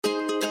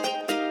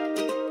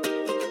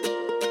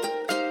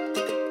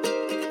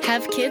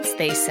Have kids,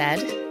 they said.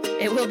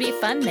 It will be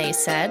fun, they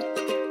said.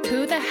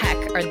 Who the heck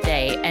are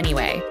they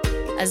anyway?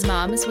 As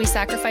moms, we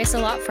sacrifice a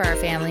lot for our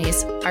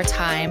families, our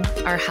time,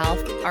 our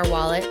health, our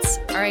wallets,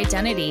 our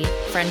identity,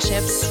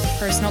 friendships,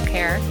 personal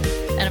care,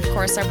 and of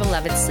course, our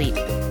beloved sleep.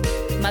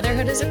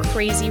 Motherhood is a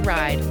crazy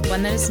ride,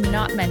 one that is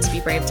not meant to be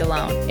braved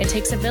alone. It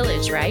takes a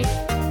village, right?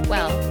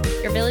 Well,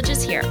 your village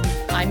is here.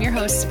 I'm your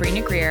host,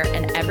 Sabrina Greer,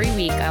 and every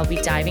week I'll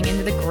be diving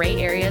into the gray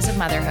areas of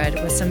motherhood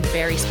with some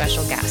very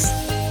special guests.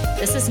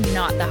 This is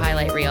not the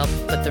highlight reel,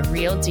 but the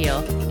real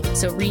deal.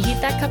 So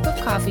reheat that cup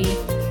of coffee,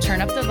 turn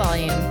up the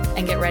volume,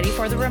 and get ready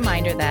for the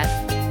reminder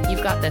that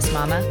you've got this,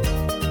 mama.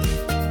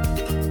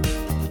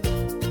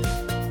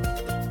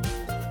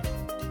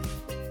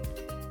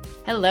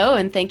 Hello,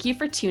 and thank you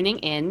for tuning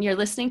in. You're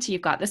listening to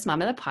You've Got This,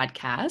 Mama, the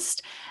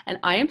podcast, and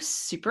I am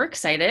super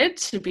excited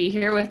to be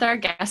here with our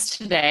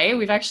guest today.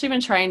 We've actually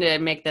been trying to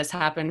make this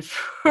happen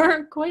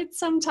for quite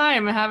some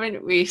time,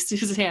 haven't we,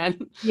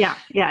 Suzanne? Yeah,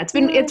 it's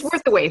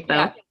worth the wait, though.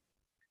 Yeah.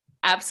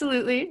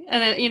 Absolutely.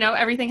 And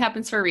everything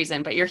happens for a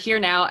reason, but you're here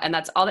now and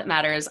that's all that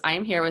matters. I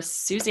am here with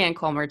Suzanne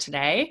Colmer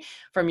today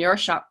from Your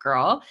Shop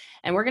Girl,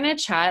 and we're going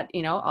to chat,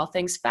 all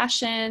things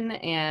fashion.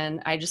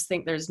 And I just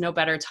think there's no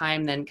better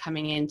time than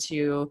coming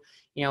into,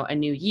 a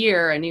new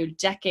year, a new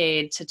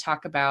decade to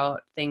talk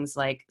about things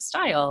like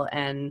style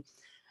and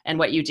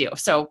what you do.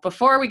 So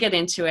before we get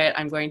into it,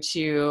 I'm going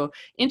to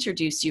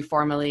introduce you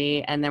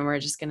formally, and then we're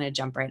just going to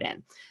jump right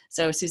in.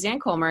 So Suzanne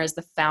Colmer is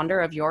the founder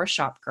of Your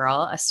Shop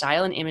Girl, a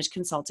style and image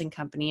consulting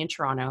company in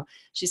Toronto.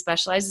 She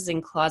specializes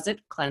in closet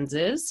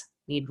cleanses,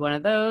 need one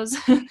of those,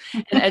 and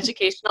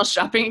educational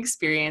shopping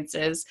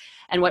experiences.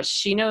 And what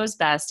she knows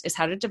best is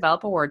how to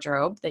develop a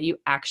wardrobe that you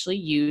actually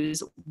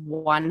use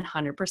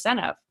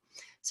 100% of.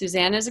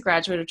 Suzanne is a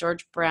graduate of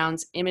George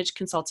Brown's image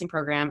consulting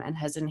program and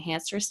has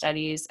enhanced her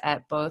studies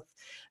at both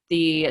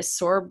the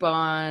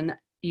Sorbonne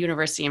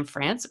University in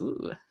France.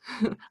 Ooh,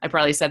 I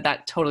probably said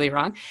that totally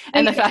wrong.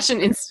 And the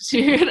Fashion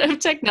Institute of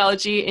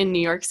Technology in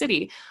New York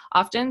City.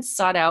 Often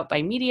sought out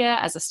by media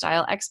as a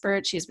style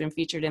expert, she has been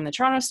featured in the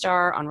Toronto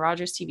Star, on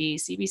Rogers TV,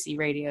 CBC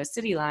Radio,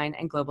 Cityline,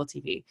 and Global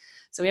TV.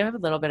 So we have a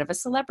little bit of a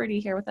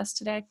celebrity here with us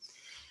today.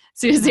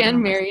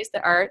 Suzanne marries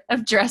the art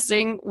of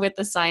dressing with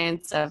the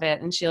science of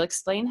it, and she'll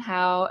explain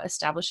how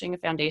establishing a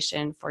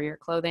foundation for your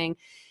clothing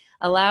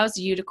allows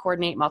you to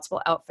coordinate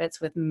multiple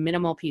outfits with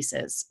minimal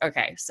pieces.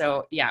 Okay,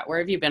 so yeah, where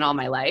have you been all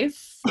my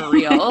life? For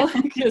real?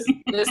 Because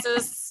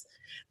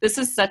this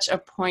is such a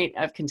point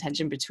of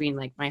contention between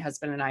like my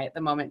husband and I at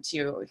the moment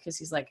too, because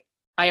he's like,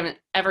 I haven't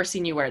ever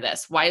seen you wear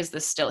this. Why is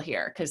this still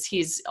here? Because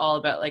he's all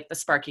about like the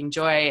sparking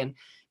joy and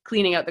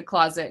cleaning out the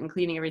closet and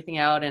cleaning everything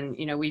out. And,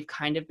 we've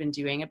kind of been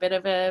doing a bit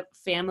of a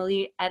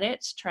family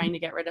edit, trying to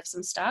get rid of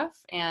some stuff.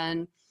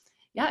 And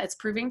yeah, it's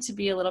proving to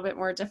be a little bit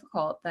more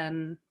difficult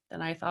than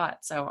I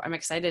thought. So I'm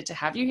excited to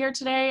have you here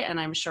today, and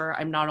I'm sure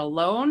I'm not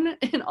alone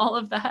in all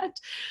of that.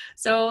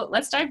 So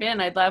let's dive in.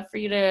 I'd love for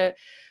you to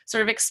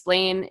sort of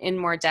explain in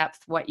more depth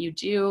what you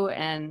do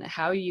and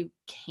how you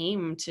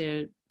came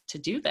to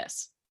do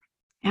this.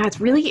 Yeah, it's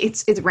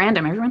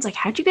random. Everyone's like,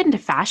 how'd you get into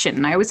fashion?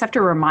 And I always have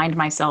to remind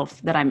myself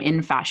that I'm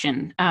in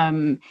fashion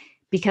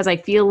because I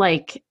feel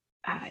like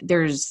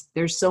there's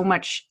so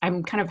much.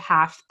 I'm kind of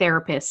half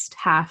therapist,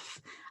 half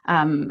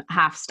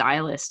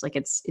stylist. Like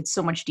it's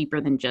so much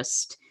deeper than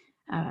just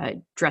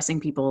dressing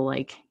people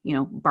like,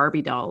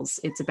 Barbie dolls.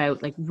 It's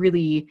about like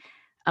really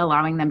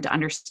allowing them to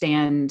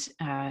understand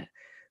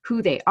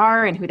who they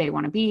are and who they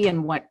want to be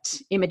and what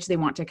image they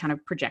want to kind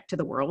of project to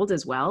the world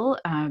as well.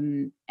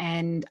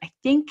 And I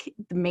think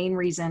the main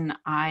reason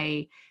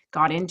I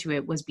got into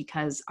it was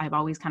because I've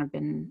always kind of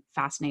been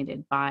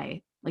fascinated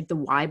by like the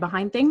why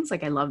behind things.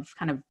 Like I love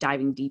kind of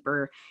diving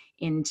deeper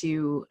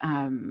into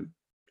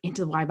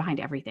the why behind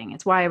everything.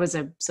 It's why I was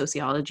a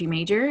sociology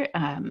major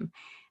and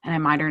I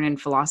minored in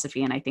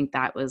philosophy. And I think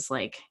that was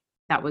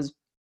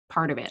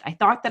part of it. I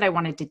thought that I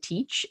wanted to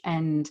teach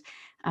and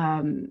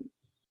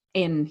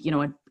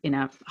in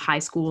a high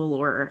school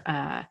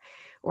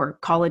or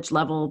college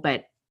level.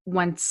 But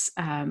once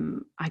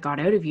I got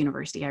out of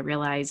university, I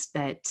realized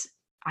that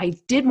I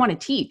did want to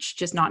teach,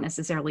 just not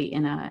necessarily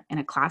in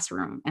a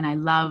classroom. And I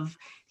love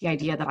the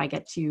idea that I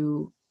get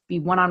to be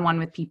one-on-one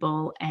with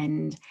people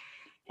and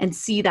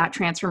see that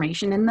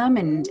transformation in them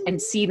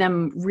and see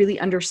them really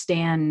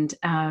understand.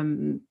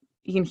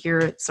 You can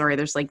hear, sorry,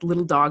 there's like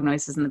little dog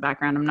noises in the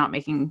background. I'm not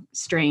making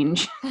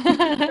strange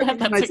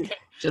noises, okay.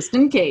 Just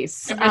in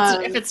case.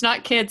 If it's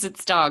not kids,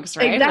 it's dogs,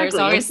 right? Exactly,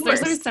 there's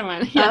always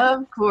someone. Yeah.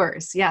 Of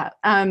course, yeah.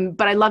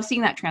 But I love seeing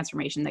that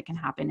transformation that can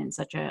happen in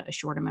such a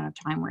short amount of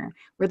time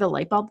where the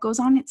light bulb goes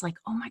on. It's like,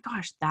 oh my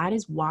gosh, that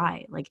is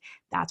why. Like,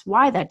 that's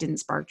why that didn't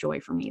spark joy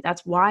for me.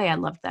 That's why I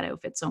loved that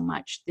outfit so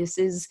much. This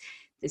is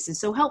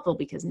so helpful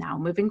because now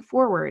moving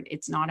forward,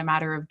 it's not a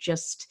matter of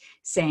just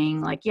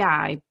saying like,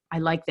 yeah, I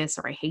like this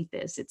or I hate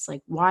this. It's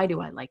like, why do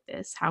I like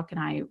this? How can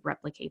I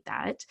replicate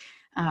that?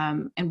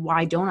 And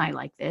why don't I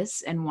like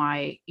this? And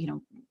why,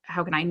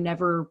 how can I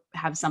never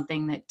have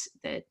something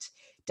that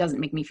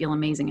doesn't make me feel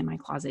amazing in my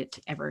closet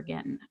ever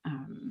again?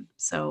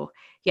 So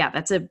yeah,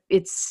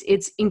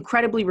 it's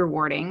incredibly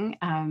rewarding,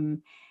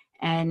 and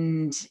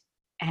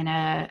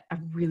a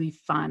really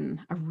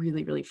fun, a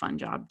really, really fun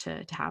job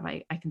to have.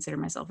 I consider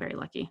myself very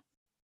lucky.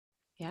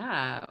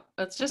 Yeah,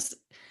 it's just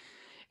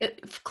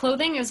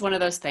clothing is one of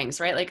those things,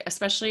 right? Like,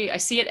 especially I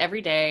see it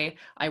every day.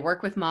 I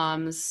work with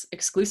moms,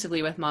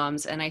 exclusively with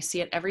moms, and I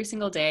see it every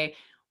single day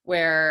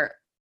where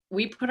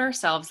we put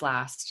ourselves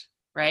last,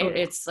 Oh right?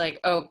 yeah. It's like,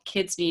 oh,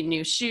 kids need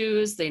new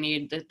shoes, they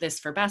need this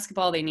for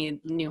basketball, they need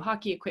new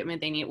hockey equipment,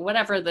 they need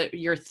whatever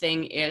your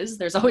thing is.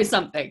 There's always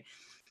something,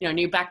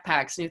 new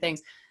backpacks, new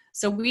things.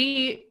 So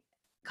we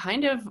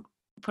kind of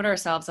put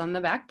ourselves on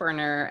the back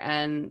burner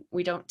and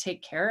we don't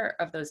take care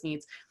of those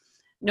needs.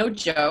 No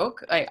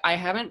joke. I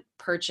haven't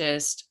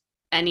purchased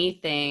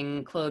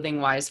anything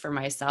clothing wise for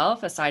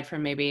myself aside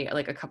from maybe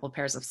like a couple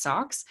pairs of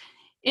socks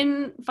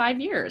in 5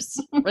 years.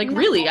 Like, No,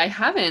 really, I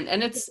haven't.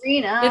 And it's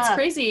Sabrina,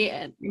 crazy.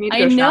 And you need to I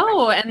go shopping.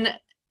 know. And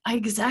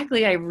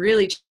exactly, I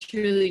really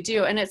truly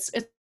do. And it's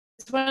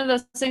one of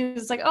those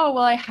things. It's like, oh,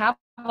 well, I have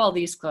all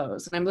these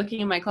clothes. And I'm looking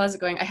in my closet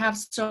going, I have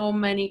so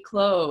many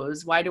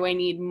clothes. Why do I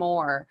need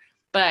more?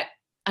 But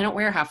I don't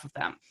wear half of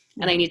them.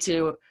 And Yeah. I need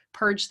to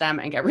purge them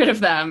and get rid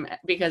of them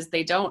because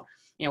they don't,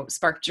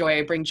 spark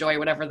joy, bring joy,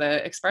 whatever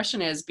the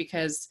expression is,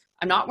 because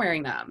I'm not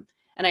wearing them.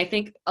 And I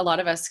think a lot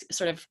of us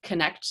sort of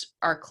connect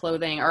our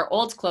clothing, our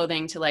old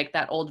clothing, to like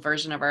that old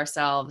version of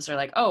ourselves, or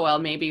like, oh, well,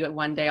 maybe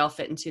one day I'll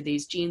fit into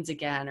these jeans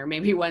again, or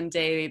maybe one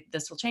day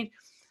this will change.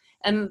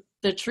 And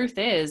the truth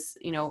is,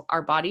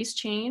 our bodies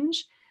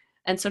change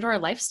and so do our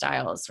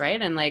lifestyles,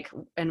 right?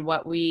 And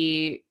what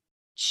we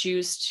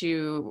choose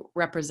to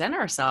represent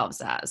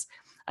ourselves as.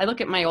 I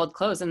look at my old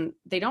clothes and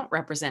they don't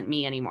represent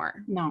me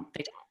anymore. No,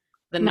 They don't.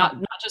 Then no,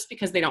 not just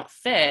because they don't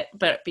fit,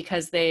 but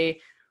because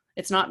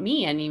it's not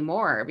me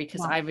anymore,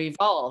 because no. I've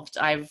evolved,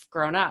 I've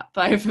grown up,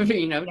 I've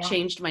Yeah.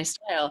 changed my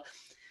style.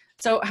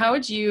 So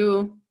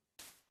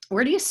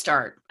where do you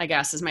start, I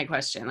guess, is my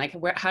question. Like,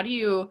 how do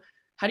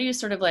you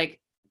sort of like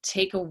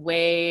take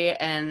away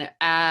and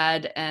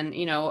add, and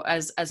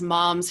as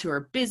moms who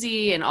are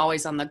busy and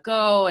always on the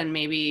go, and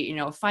maybe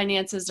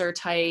finances are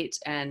tight,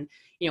 and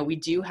we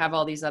do have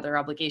all these other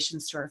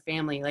obligations to our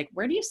family, like,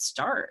 where do you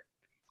start?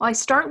 Well, I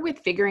start with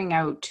figuring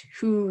out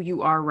who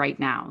you are right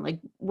now. Like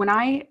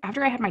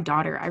after I had my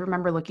daughter, I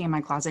remember looking in my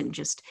closet and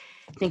just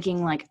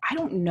thinking like, I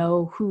don't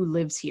know who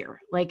lives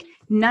here. Like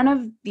none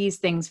of these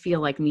things feel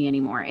like me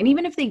anymore. And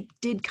even if they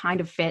did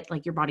kind of fit,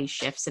 like your body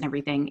shifts and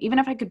everything, even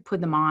if I could put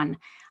them on,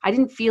 I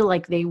didn't feel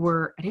like they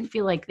were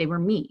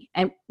me.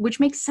 And which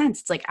makes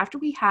sense. It's like after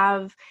we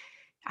have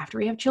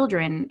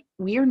children,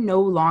 we are no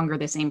longer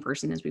the same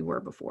person as we were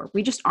before.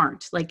 We just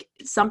aren't. Like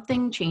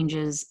something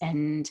changes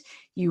and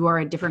you are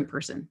a different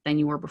person than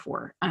you were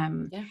before.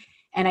 Yeah.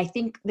 And I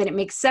think that it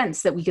makes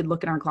sense that we could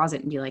look in our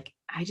closet and be like,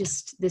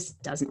 this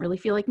doesn't really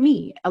feel like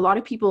me. A lot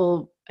of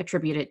people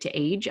attribute it to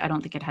age. I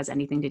don't think it has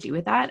anything to do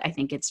with that. I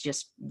think it's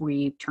just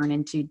we turn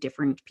into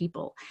different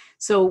people.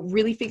 So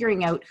really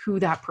figuring out who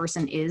that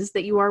person is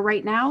that you are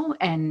right now,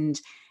 and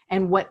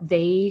what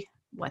they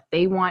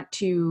want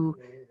to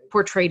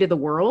portray to the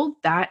world,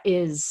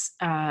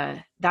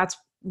 that's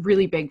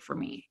really big for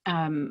me.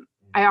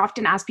 I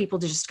often ask people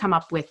to just come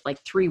up with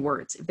like 3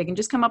 words. If they can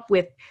just come up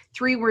with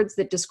 3 words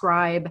that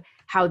describe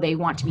how they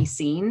want to be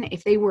seen.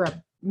 If they were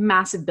a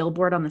massive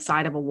billboard on the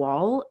side of a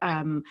wall,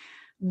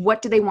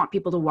 what do they want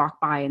people to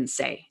walk by and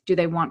say? Do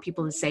they want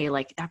people to say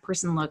like, that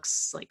person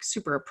looks like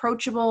super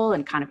approachable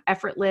and kind of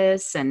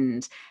effortless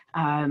and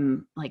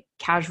like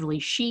casually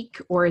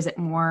chic? Or is it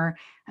more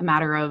a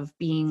matter of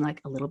being like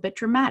a little bit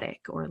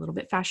dramatic or a little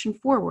bit fashion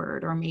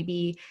forward, or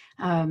maybe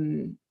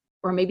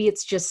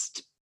it's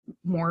just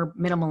more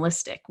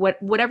minimalistic?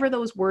 Whatever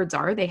those words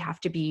are, they have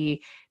to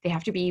be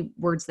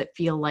words that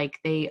feel like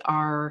they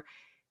are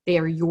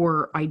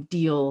your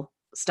ideal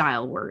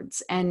style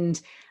words. And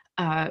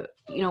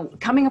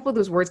coming up with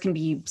those words can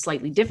be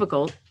slightly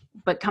difficult,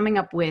 but coming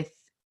up with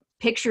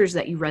pictures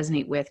that you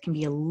resonate with can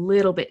be a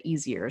little bit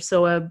easier.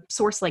 So a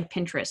source like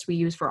Pinterest we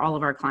use for all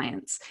of our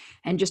clients,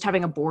 and just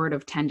having a board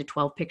of 10 to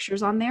 12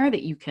 pictures on there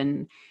that you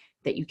can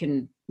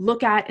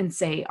look at and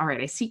say, all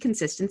right, I see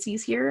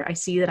consistencies here. I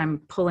see that I'm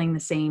pulling the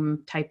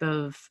same type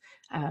of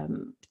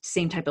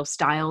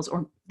styles,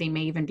 or they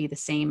may even be the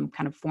same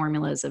kind of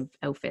formulas of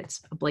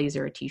outfits, a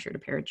blazer, a t-shirt, a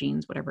pair of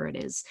jeans, whatever it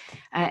is.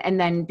 And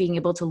then being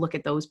able to look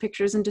at those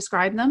pictures and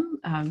describe them,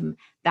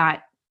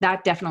 that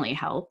definitely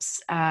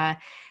helps.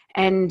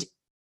 And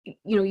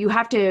you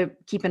have to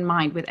keep in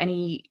mind with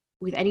any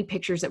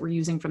pictures that we're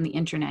using from the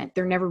internet,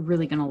 they're never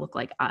really going to look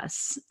like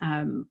us,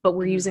 but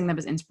we're using them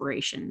as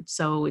inspiration.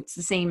 So it's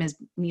the same as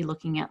me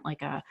looking at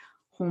like a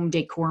home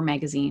decor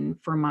magazine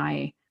for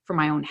my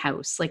own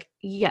house. Like,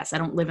 yes, I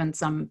don't live in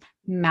some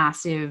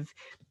massive,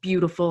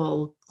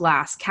 beautiful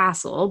glass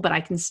castle, but I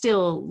can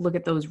still look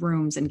at those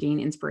rooms and gain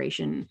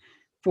inspiration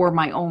for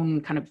my own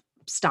kind of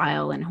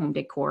style and home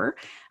decor.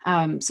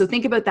 So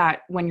think about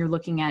that when you're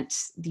looking at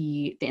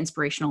the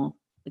inspirational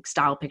like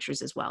style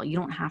pictures as well. You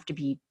don't have to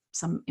be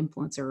some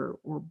influencer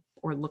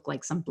or look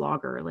like some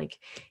blogger. Like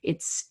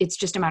it's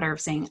just a matter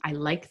of saying, I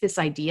like this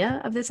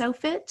idea of this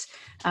outfit.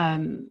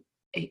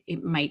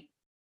 It might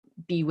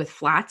be with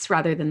flats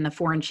rather than the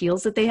 4-inch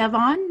heels that they have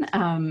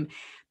on.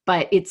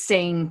 But it's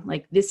saying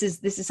like, this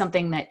is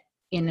something that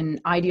in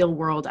an ideal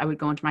world, I would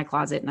go into my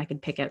closet and I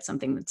could pick out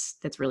something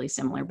that's really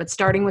similar. But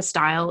starting with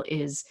style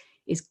is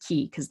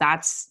key, because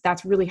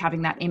that's really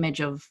having that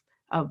image of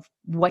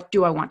what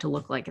do I want to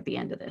look like at the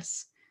end of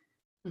this.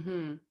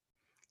 Mm-hmm.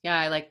 Yeah,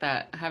 I like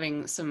that,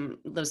 having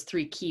those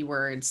 3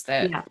 keywords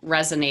that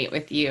resonate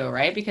with you,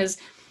 right? Because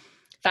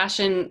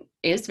fashion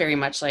is very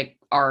much like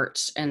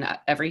art and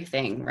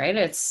everything, right?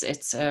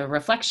 It's a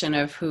reflection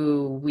of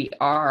who we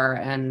are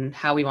and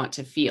how we want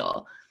to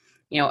feel.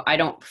 I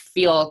don't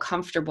feel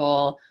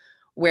comfortable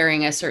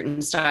wearing a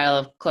certain style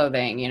of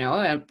clothing,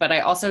 but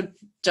I also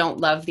don't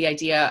love the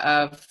idea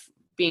of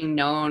being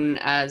known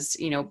as,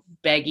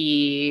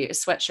 baggy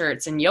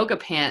sweatshirts and yoga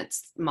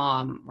pants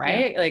mom,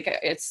 right? Like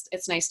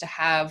it's nice to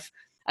have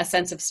a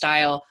sense of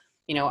style.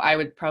 I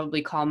would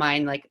probably call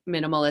mine like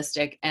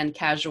minimalistic and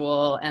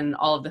casual and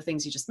all of the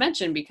things you just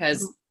mentioned,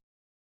 because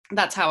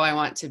that's how I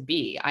want to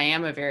be. I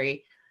am a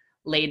very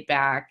laid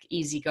back,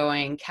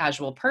 easygoing,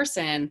 casual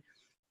person,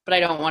 but I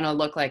don't want to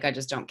look like I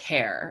just don't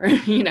care.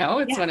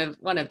 It's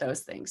one of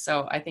those things.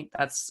 So I think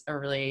that's a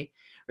really,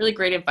 really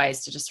great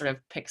advice, to just sort of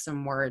pick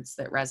some words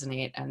that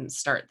resonate and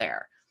start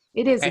there.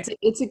 It is. Right?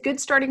 It's a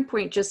good starting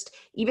point. Just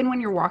even when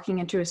you're walking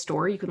into a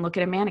store, you can look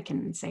at a mannequin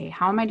and say,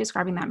 how am I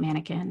describing that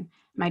mannequin?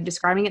 Am I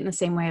describing it in the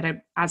same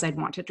way as I'd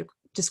want to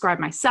describe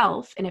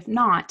myself? And if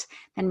not,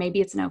 then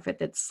maybe it's an outfit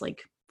that's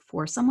like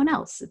for someone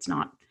else. It's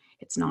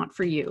not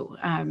for you.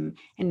 And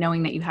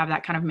knowing that you have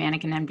that kind of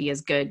mannequin envy is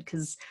good,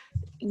 because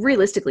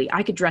realistically,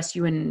 I could dress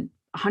you in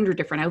 100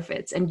 different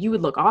outfits and you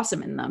would look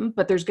awesome in them,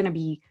 but there's going to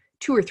be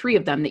 2 or 3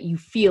 of them that you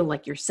feel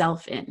like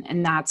yourself in,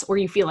 and or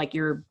you feel like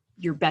you're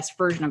your best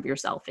version of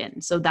yourself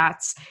in. So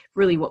that's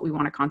really what we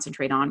want to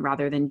concentrate on,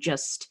 rather than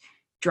just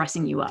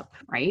dressing you up,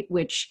 right?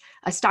 Which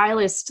a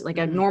stylist, like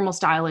a normal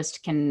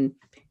stylist, can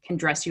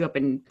dress you up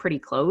in pretty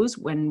clothes.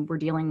 When we're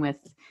dealing with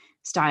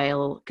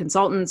style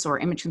consultants or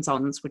image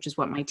consultants, which is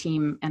what my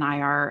team and I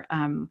are,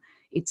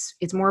 it's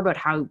more about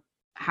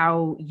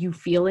how you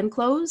feel in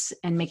clothes,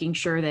 and making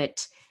sure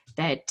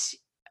that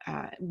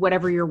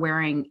whatever you're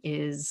wearing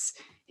is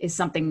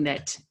something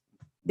that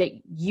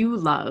you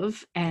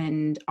love,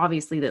 and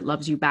obviously that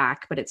loves you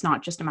back. But it's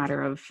not just a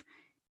matter of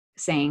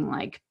saying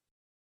like,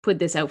 put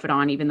this outfit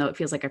on, even though it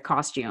feels like a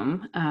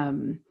costume,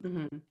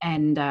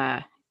 and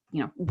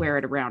wear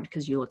it around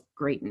because you look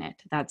great in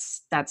it.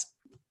 That's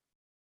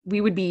we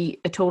would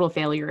be a total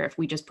failure if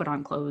we just put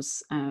on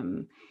clothes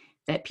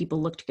that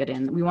people looked good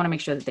in. We want to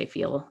make sure that they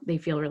feel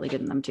really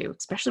good in them too,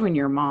 especially when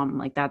you're a mom.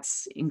 Like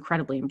that's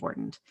incredibly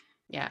important.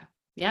 Yeah.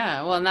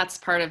 Well, and that's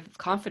part of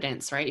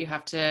confidence, right? You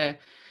have to,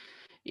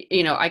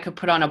 I could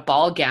put on a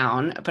ball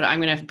gown, but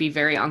I'm going to be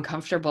very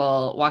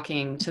uncomfortable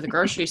walking to the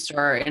grocery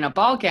store in a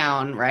ball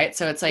gown, right?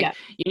 So it's like,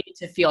 you need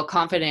to feel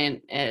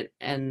confident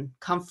and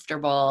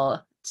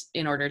comfortable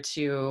in order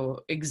to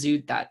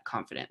exude that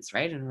confidence,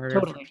 right? In order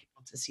for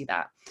people to see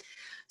that.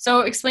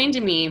 So explain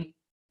to me,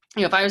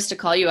 if I was to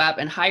call you up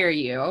and hire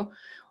you,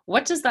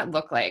 what does that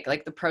look like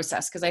the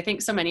process? Because I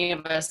think so many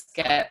of us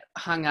get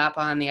hung up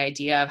on the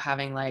idea of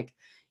having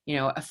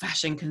a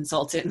fashion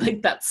consultant.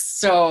 Like that's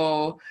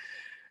so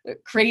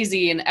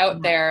crazy and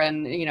out there,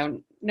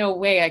 and no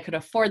way I could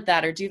afford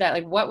that or do that.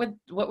 Like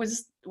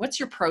what's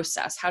your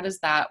process? How does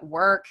that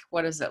work?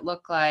 What does it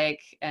look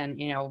like? And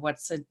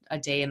what's a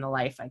day in the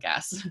life, I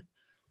guess?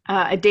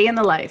 A day in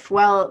the life.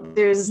 Well,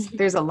 there's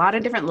a lot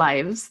of different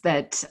lives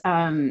that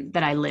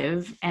I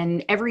live,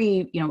 and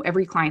every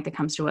client that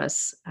comes to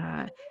us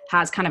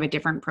has kind of a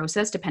different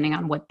process depending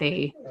on what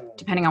they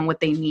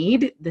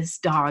need. This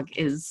dog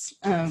is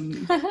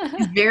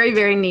very,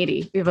 very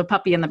needy. We have a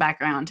puppy in the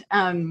background.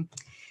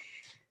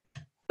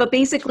 But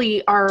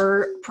basically,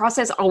 our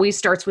process always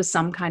starts with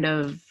some kind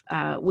of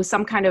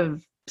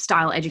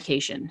style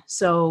education.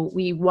 So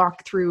we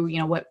walk through,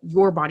 what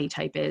your body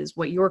type is,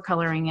 what your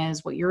coloring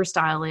is, what your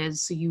style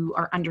is. So you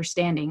are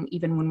understanding,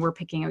 even when we're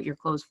picking out your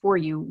clothes for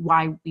you,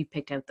 why we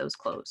picked out those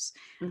clothes.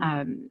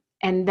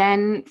 And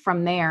then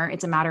from there,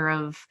 it's a matter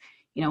of,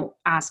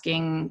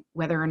 asking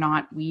whether or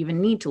not we even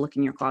need to look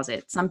in your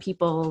closet. Some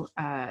people,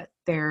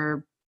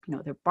 their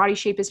body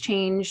shape has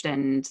changed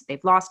and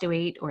they've lost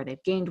weight or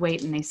they've gained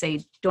weight, and they say,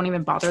 don't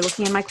even bother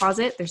looking in my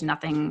closet. There's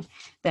nothing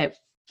that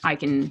I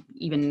can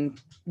even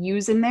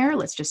use in there.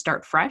 Let's just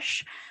start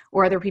fresh.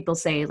 Or other people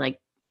say, like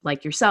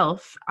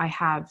yourself, I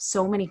have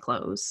so many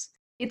clothes.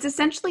 It's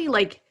essentially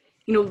like,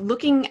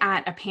 looking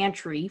at a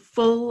pantry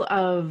full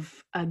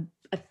of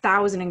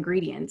 1,000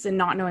 ingredients and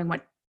not knowing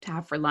what to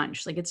have for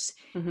lunch. Like it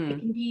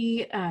can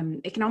be,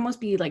 it can almost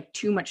be like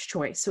too much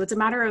choice. So it's a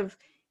matter of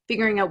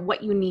figuring out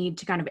what you need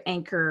to kind of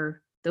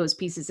anchor those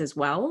pieces as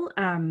well.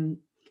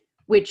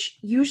 Which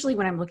usually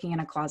when I'm looking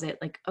in a closet,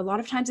 like a lot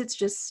of times it's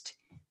just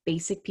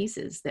basic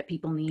pieces that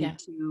people need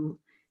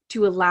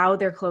to allow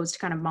their clothes to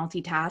kind of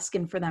multitask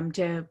and for them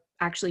to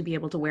actually be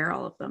able to wear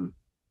all of them.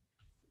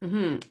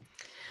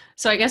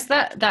 So I guess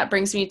that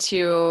brings me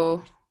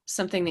to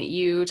something that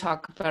you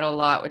talk about a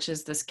lot, which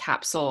is this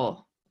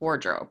capsule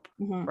wardrobe,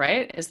 Mhm.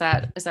 right? Is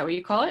that what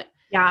you call it?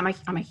 Yeah, I'm a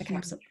The huge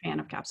capsule. fan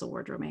of capsule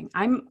wardrobing.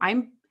 I'm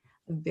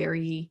a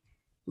very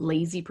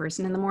lazy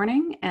person in the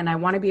morning, and I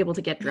want to be able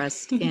to get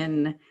dressed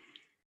in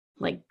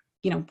like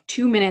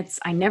 2 minutes.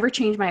 I never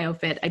change my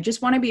outfit. I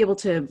just want to be able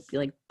to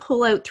like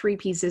pull out three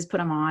pieces, put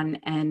them on,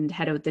 and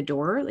head out the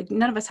door. Like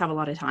none of us have a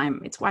lot of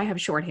time. It's why I have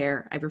short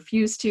hair. I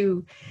refuse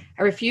to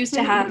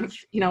have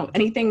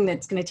anything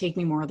that's going to take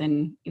me more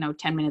than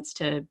 10 minutes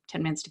to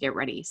get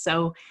ready.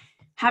 So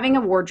having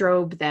a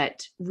wardrobe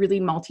that really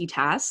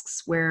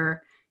multitasks,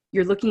 where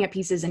you're looking at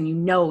pieces and you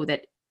know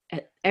that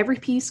every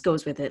piece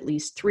goes with at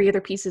least three other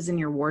pieces in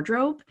your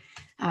wardrobe,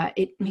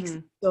 it makes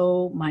it Mhm.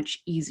 so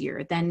much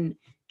easier than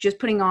just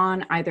putting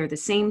on either the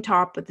same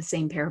top with the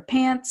same pair of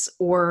pants,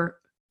 or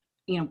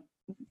you know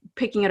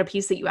picking out a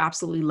piece that you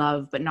absolutely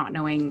love but not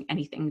knowing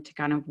anything to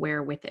kind of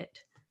wear with it.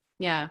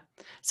 Yeah.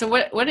 So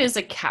what is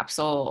a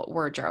capsule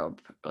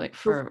wardrobe? Like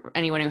So for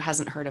anyone who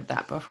hasn't heard of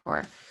that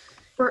before.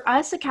 for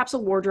us, a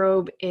capsule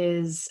wardrobe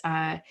is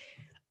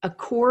a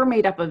core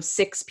made up of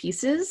six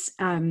pieces,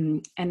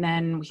 and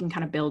then we can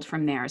kind of build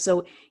from there.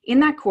 So in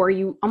that core,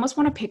 you almost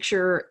want to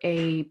picture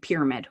a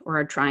pyramid or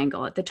a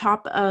triangle. At the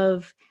top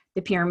of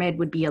the pyramid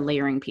would be a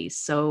layering piece.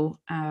 So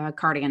a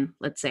cardigan,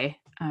 let's say,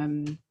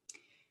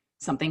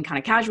 something kind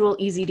of casual,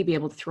 easy to be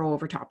able to throw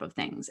over top of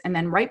things. And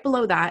then right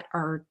below that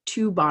are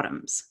two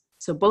bottoms.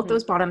 So both Mhm.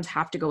 those bottoms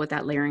have to go with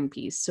that layering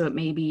piece. So it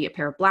may be a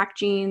pair of black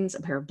jeans,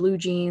 a pair of blue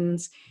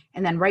jeans,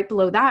 and then right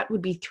below that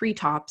would be three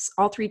tops.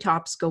 All three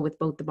tops go with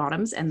both the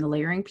bottoms and the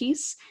layering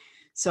piece.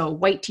 So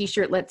white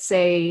t-shirt, let's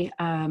say,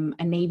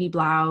 a navy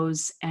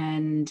blouse,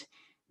 and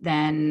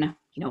then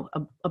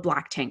a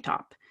black tank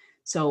top.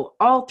 So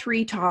all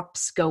three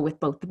tops go with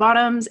both the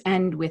bottoms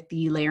and with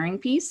the layering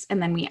piece,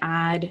 and then we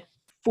add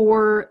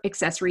four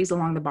accessories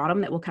along the bottom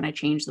that will kind of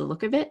change the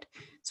look of it.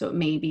 So it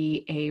may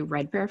be a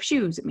red pair of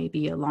shoes, it may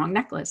be a long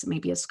necklace, it may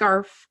be a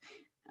scarf,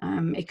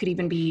 it could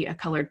even be a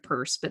colored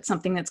purse, but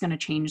something that's going to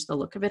change the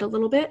look of it a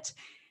little bit.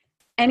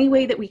 Any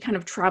way that we kind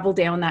of travel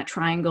down that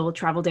triangle,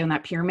 travel down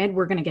that pyramid,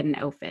 we're going to get an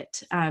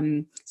outfit.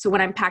 So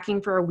when I'm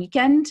packing for a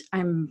weekend,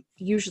 I'm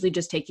usually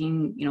just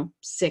taking,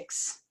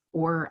 six,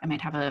 or I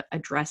might have a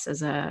dress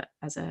as a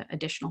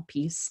additional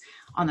piece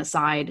on the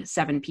side,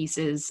 seven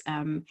pieces,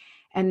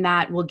 and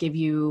that will give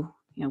you,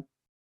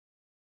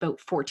 about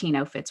 14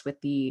 outfits with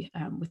the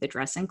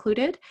dress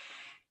included.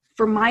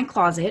 For my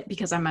closet,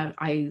 because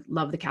I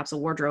love the capsule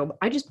wardrobe,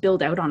 I just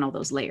build out on all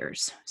those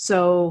layers.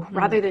 So Mhm.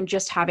 rather than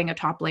just having a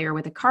top layer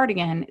with a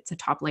cardigan, it's a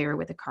top layer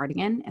with a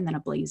cardigan and then a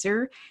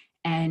blazer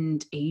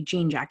and a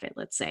jean jacket,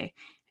 let's say.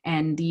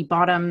 And the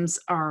bottoms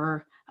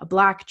are a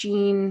black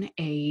jean,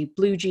 a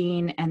blue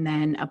jean, and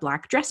then a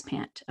black dress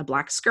pant, a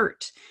black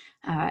skirt.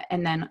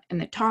 And then in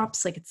the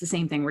tops, like it's the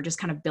same thing. We're just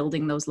kind of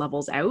building those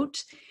levels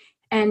out.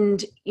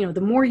 And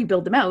the more you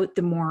build them out,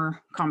 the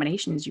more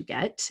combinations you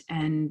get,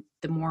 and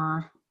the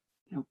more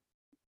you know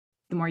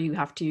the more you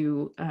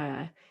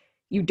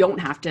don't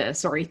have to,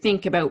 sorry,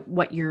 think about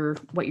what you're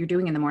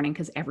doing in the morning,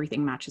 because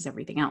everything matches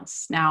everything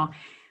else. Now,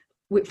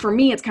 for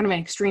me, it's kind of an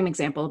extreme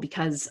example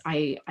because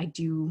I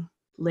do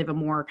live a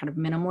more kind of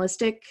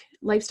minimalistic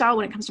lifestyle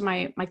when it comes to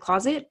my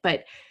closet.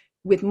 But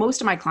with most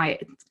of my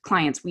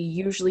clients, we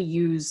usually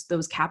use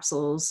those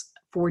capsules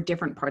for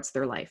different parts of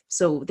their life.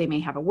 So they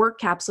may have a work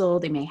capsule,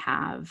 they may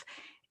have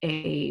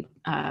a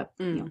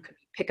Mm.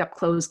 pick up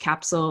clothes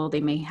capsule,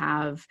 they may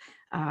have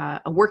a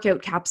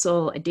workout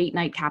capsule, a date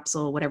night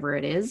capsule, whatever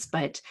it is.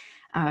 But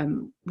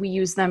we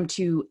use them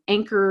to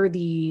anchor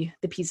the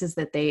pieces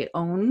that they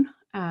own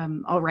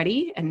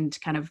already, and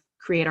kind of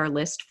create our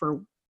list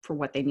for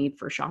what they need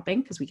for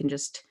shopping, because we can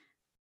just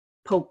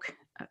poke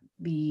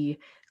the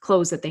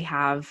clothes that they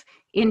have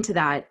into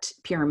that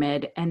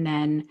pyramid and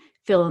then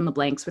fill in the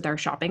blanks with our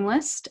shopping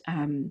list.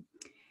 And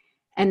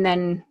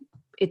then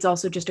it's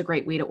also just a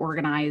great way to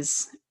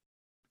organize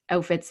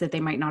outfits that they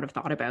might not have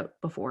thought about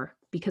before,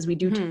 because we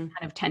do Mhm.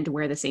 kind of tend to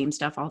wear the same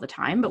stuff all the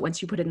time. But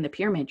once you put it in the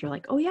pyramid, you're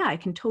like, oh yeah, I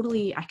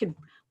could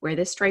wear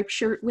this striped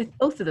shirt with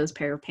both of those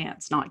pair of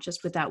pants, not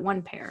just with that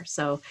one pair.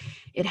 So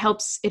Mhm. it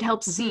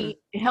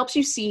helps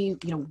you see,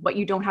 what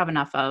you don't have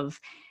enough of.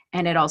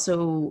 And it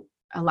also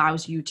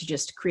allows you to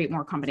just create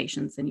more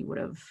combinations than you would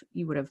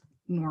have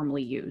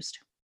normally used.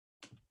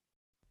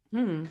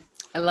 Hmm.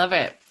 I love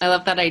it. I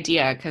love that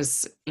idea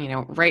because,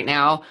 right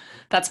now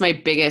that's my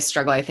biggest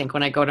struggle. I think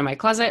when I go to my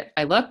closet,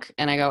 I look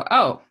and I go,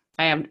 "Oh,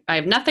 I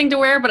have nothing to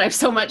wear, but I have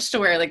so much to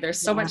wear. Like there's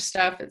so much Yeah,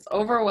 stuff. It's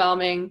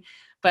overwhelming,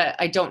 but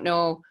I don't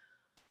know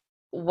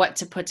what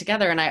to put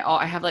together." And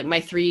I have like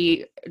my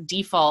three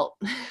default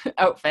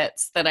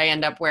outfits that I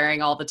end up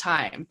wearing all the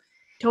time.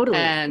 totally.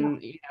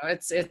 And,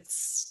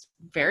 it's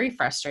very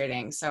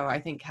frustrating. So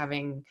I think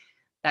having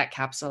that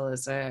capsule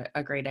is a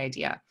great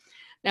idea.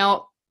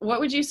 Now, what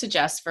would you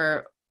suggest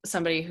for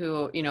somebody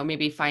who,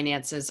 maybe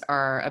finances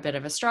are a bit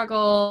of a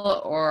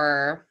struggle,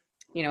 or,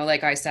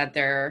 like I said,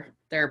 their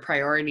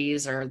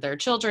priorities are their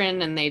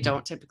children and they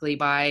don't typically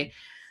buy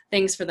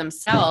things for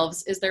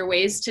themselves. Is there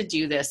ways to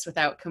do this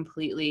without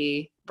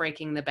completely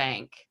breaking the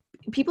bank?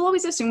 People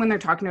always assume when they're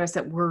talking to us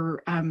that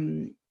we're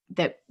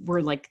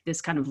like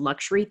this kind of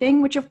luxury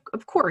thing, which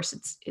of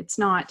course it's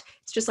not.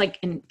 It's just like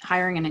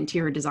hiring an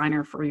interior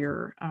designer for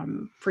your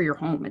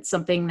home. It's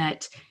something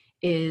that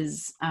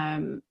is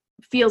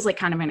feels like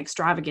kind of an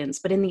extravagance,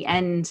 but in the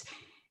end,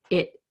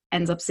 it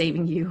ends up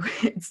saving you.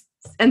 It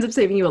ends up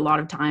saving you a lot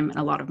of time and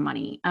a lot of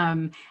money.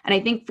 And I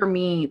think for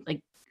me, like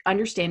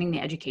understanding the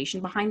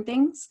education behind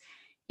things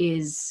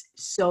is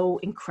so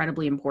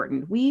incredibly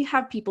important. We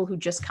have people who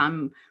just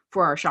come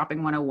for our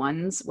shopping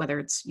 101s, whether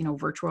it's,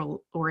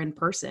 virtual or in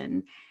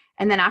person.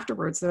 And then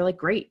afterwards they're like,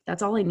 great,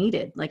 that's all I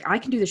needed. Like I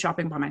can do the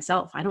shopping by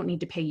myself. I don't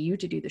need to pay you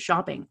to do the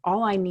shopping.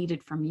 All I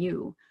needed from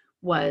you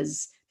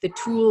was the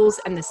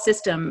tools and the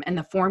system and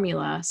the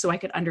formula so I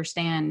could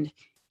understand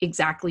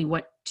exactly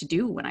what to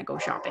do when I go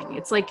shopping.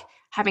 It's like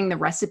having the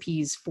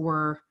recipes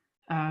for,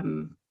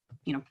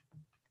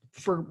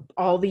 for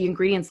all the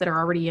ingredients that are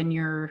already in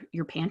your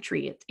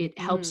pantry. It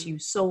helps you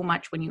so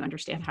much when you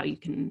understand how you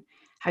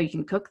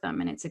can cook them.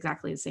 And it's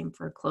exactly the same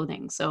for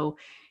clothing. So,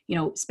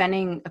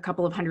 spending a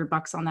couple of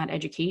 $100 on that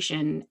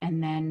education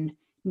and then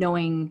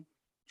knowing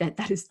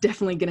that is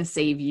definitely going to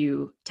save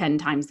you 10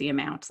 times the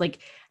amount. Like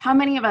how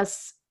many of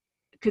us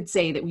could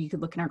say that we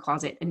could look in our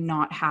closet and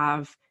not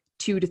have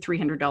 $200 to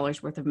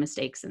 $300 worth of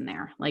mistakes in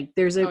there? Like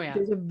there's a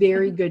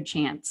very good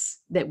chance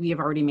that we have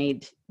already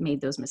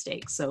made those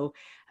mistakes. So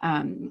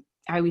I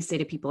always say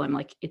to people, I'm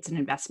like, it's an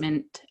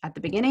investment at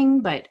the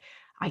beginning, but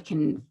I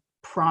can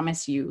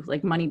promise you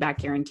like money back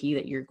guarantee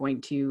that you're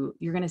going to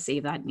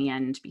save that in the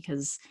end,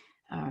 because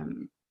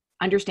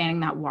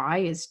understanding that why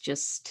is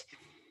just,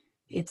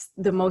 it's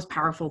the most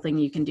powerful thing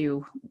you can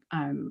do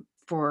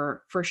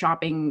for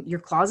shopping your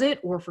closet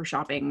or for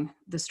shopping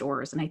the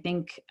stores. And I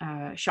think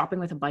shopping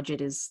with a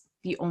budget is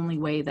the only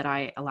way that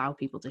I allow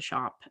people to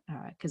shop,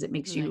 because it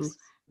makes you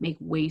make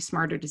way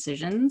smarter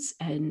decisions,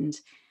 and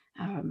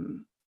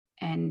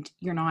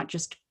you're not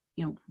just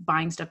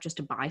buying stuff just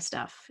to buy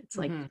stuff. It's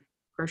like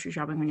grocery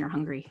shopping when you're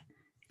hungry.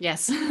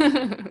 Yes.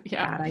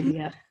 Yeah. Bad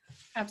idea.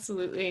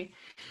 Absolutely.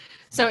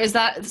 So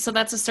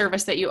that's a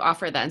service that you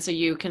offer then. So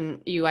you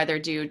either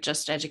do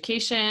just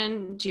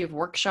education, do you have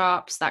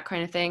workshops, that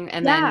kind of thing?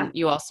 And then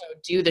you also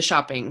do the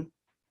shopping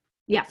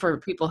for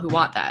people who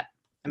want that.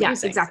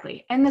 Amazing. Yeah,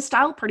 exactly. And the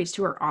style parties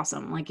too are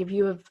awesome. Like if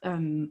you have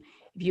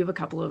a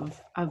couple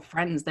of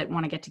friends that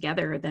want to get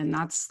together, then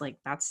that's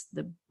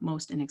the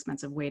most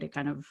inexpensive way to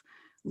kind of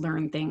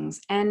learn things.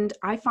 And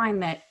I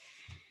find that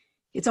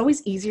it's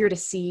always easier to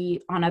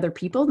see on other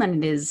people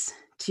than it is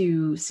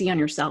to see on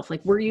yourself.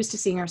 Like we're used to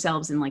seeing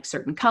ourselves in like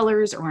certain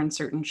colors or in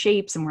certain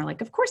shapes. And we're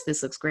like, of course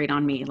this looks great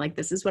on me. Like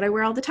this is what I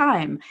wear all the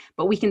time.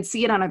 But we can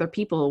see it on other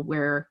people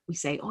where we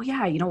say, oh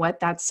yeah, you know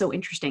what? That's so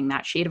interesting.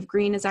 That shade of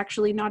green is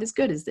actually not as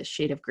good as this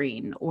shade of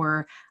green.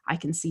 Or I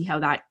can see how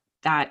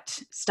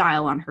that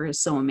style on her is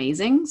so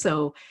amazing.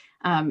 So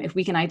if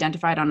we can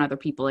identify it on other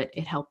people, it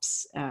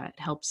helps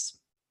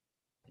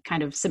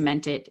kind of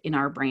cement it in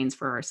our brains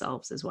for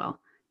ourselves as well.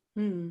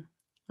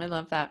 I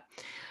love that.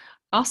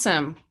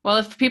 Awesome. Well,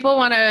 if people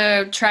want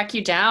to track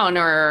you down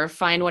or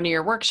find one of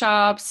your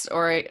workshops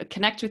or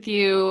connect with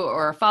you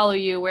or follow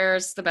you,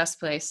 where's the best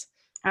place?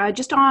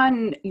 Just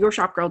on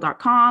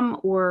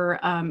yourshopgirl.com or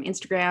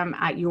Instagram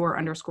at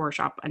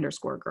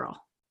your_shop_girl.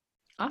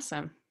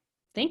 Awesome.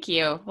 Thank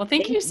you. Well,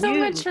 thank you so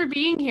much for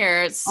being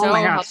here. It's so oh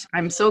my gosh.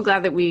 I'm so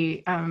glad that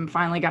we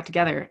finally got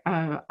together.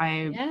 I'm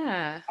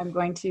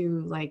going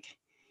to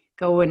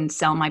go and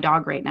sell my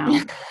dog right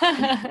now.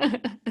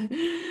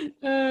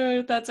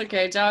 That's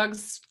okay.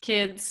 Dogs,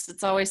 kids,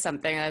 it's always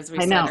something, as we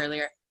said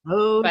earlier.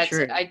 Oh, but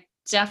true. I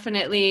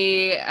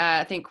definitely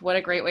think what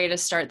a great way to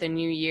start the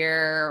new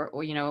year,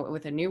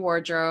 with a new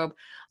wardrobe.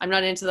 I'm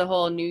not into the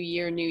whole new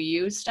year, new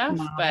you stuff,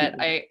 but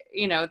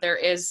there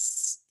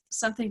is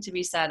something to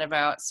be said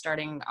about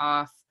starting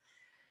off,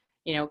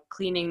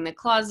 cleaning the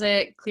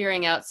closet,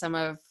 clearing out some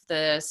of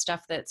the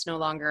stuff that's no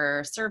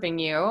longer serving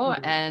you,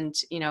 and,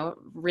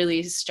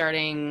 really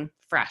starting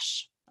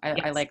fresh.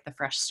 I like the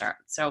fresh start.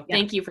 So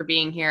thank you for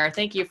being here.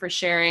 Thank you for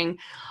sharing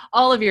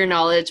all of your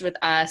knowledge with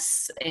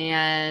us.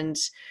 And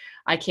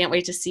I can't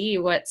wait to see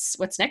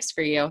what's next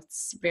for you.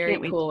 It's very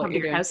cool. Come to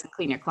your house and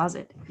clean your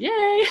closet.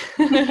 Yay.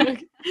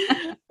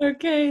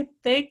 Okay.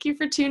 Thank you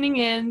for tuning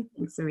in.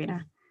 Thanks,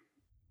 Serena.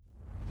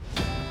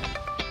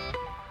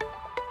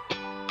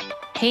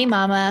 Hey,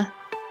 Mama,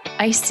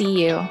 I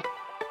see you.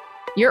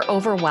 You're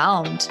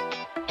overwhelmed.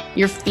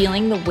 You're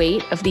feeling the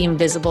weight of the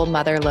invisible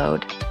mother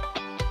load.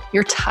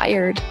 You're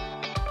tired.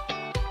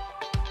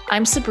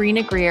 I'm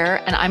Sabrina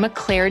Greer, and I'm a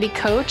clarity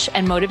coach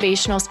and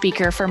motivational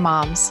speaker for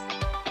moms.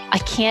 I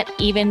can't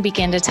even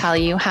begin to tell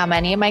you how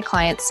many of my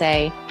clients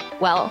say,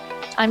 well,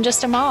 I'm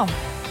just a mom,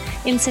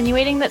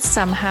 insinuating that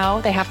somehow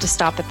they have to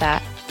stop at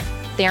that.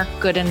 They aren't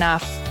good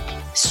enough,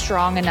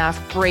 strong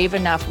enough, brave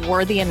enough,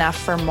 worthy enough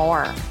for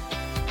more.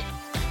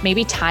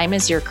 Maybe time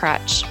is your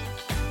crutch.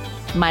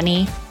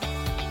 Money,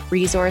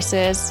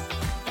 resources,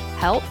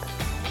 help.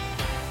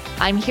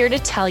 I'm here to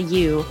tell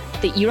you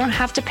that you don't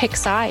have to pick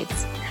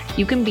sides.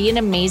 You can be an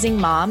amazing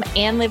mom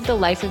and live the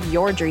life of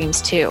your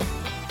dreams too.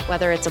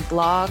 Whether it's a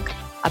blog,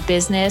 a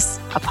business,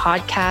 a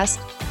podcast,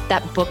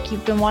 that book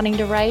you've been wanting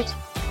to write,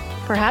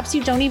 perhaps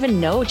you don't even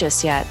know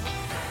just yet.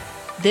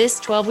 This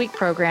 12-week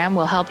program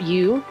will help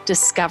you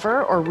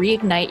discover or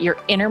reignite your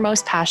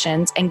innermost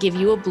passions and give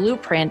you a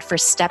blueprint for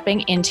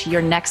stepping into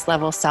your next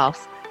level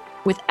self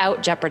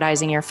without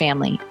jeopardizing your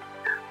family.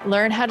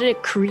 Learn how to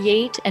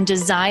create and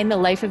design the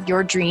life of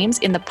your dreams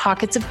in the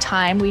pockets of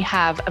time we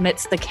have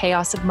amidst the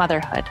chaos of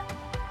motherhood.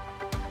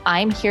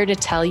 I'm here to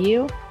tell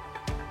you,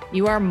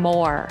 you are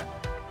more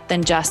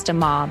than just a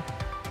mom.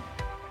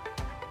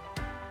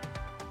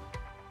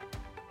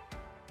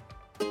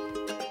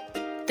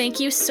 Thank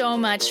you so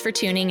much for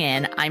tuning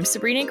in. I'm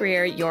Sabrina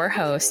Greer, your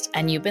host,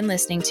 and you've been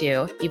listening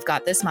to You've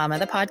Got This Mama,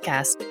 the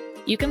podcast.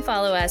 You can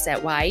follow us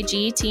at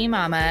YGT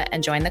Mama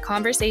and join the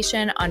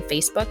conversation on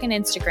Facebook and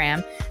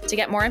Instagram to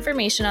get more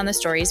information on the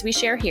stories we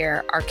share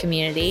here, our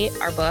community,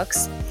 our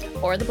books,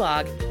 or the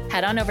blog.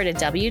 Head on over to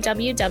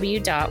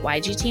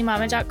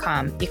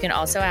www.ygtmama.com. You can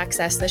also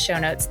access the show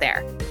notes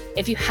there.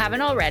 If you haven't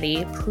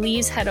already,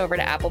 please head over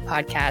to Apple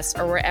Podcasts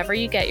or wherever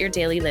you get your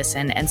daily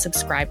listen and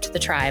subscribe to the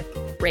tribe.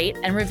 Rate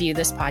and review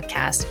this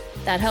podcast.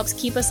 That helps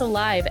keep us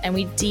alive, and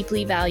we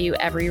deeply value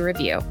every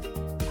review.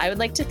 I would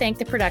like to thank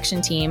the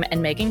production team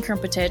and Megan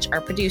Krumpetich,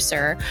 our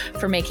producer,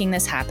 for making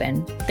this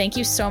happen. Thank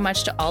you so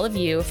much to all of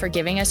you for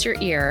giving us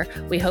your ear.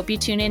 We hope you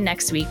tune in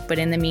next week, but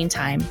in the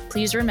meantime,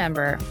 please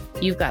remember,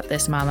 you've got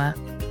this, Mama.